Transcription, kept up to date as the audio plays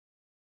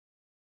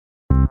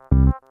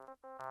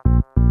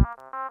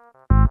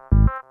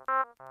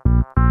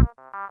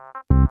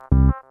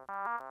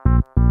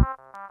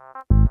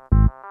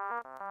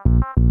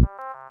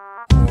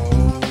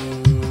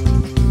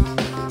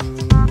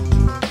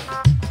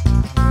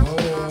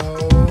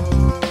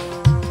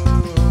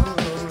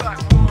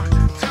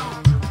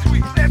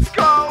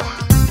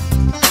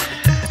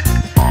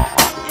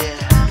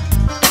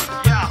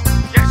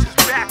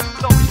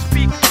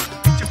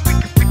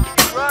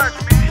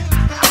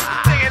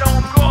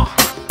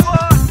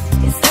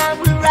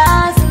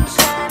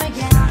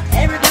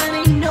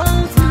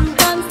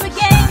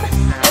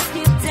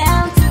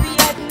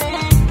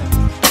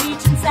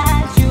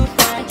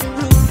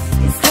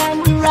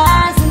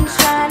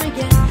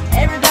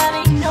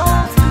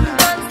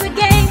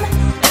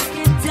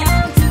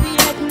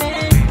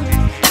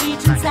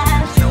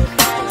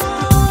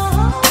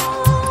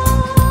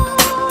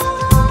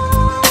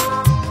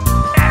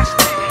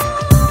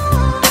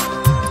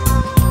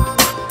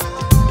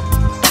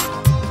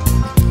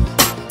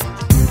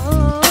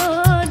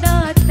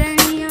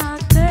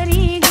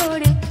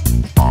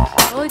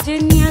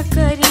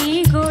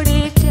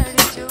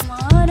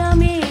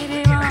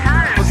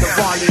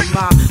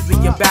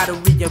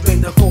Battery, you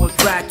bring the whole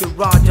track.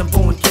 Iraj, I'm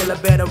born killer,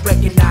 better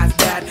recognize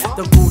that.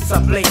 The roots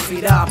are blaze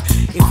it up.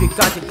 If you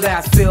got your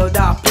glass filled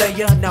up,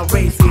 player, now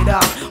raise it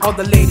up. All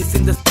the ladies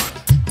in the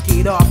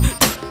get off.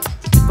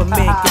 But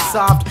make it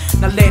soft,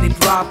 now let it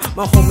drop.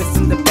 My homies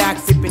in the back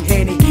sipping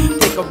Henny.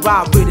 Take a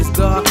ride with his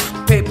girl.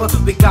 Paper,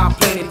 we got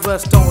plenty.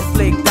 Rust stones,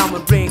 flake,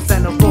 diamond rings,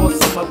 and a rose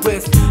on my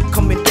wrist.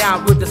 Coming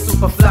down with the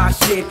super fly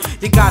shit.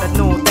 You gotta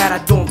know that I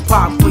don't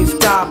pop with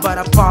style, but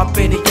I pop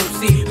any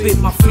MC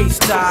with my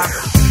freestyle.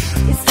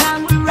 It's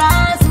time we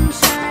rise and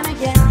shine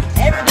again.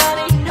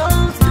 Everybody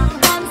knows who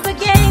runs the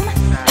game.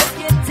 Let's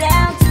get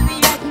down to the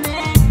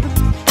admin.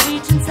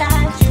 Reach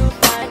inside, you'll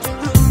find your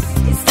roots.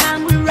 It's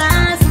time we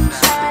rise and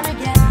shine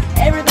again.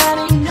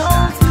 Everybody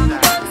knows who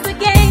runs the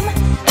game.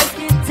 Let's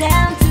get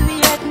down to the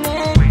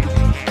admin.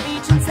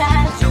 Reach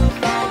inside, you'll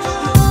find your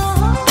roots.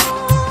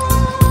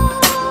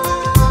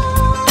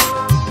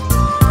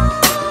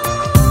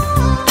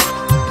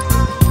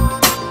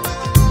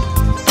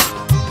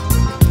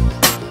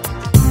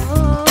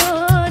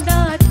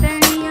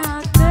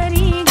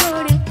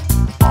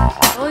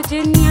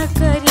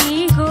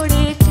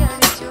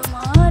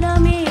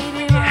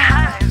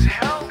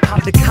 I'm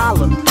the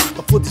column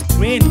for this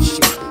brand new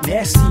shit.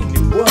 Nasty and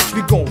it works,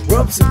 we gon'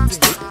 rub some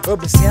stick.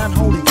 Urban sound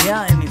holding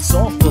down and it's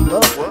all for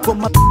love. For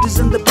my bitches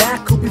in the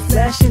back who be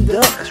flashing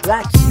up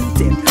like heat,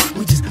 then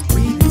we just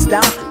breathe in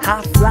style.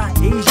 High fly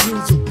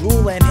Asians who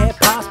rule and hip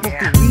hop smoke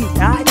the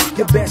weed. I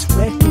your best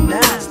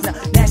recognized. Now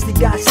nasty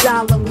got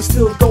silent, we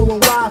still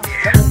going wild.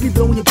 Now be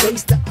blowing your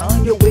bass, now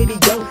on your way to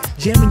go.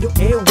 Jamming your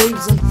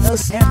airwaves on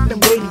us, half them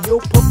waiting.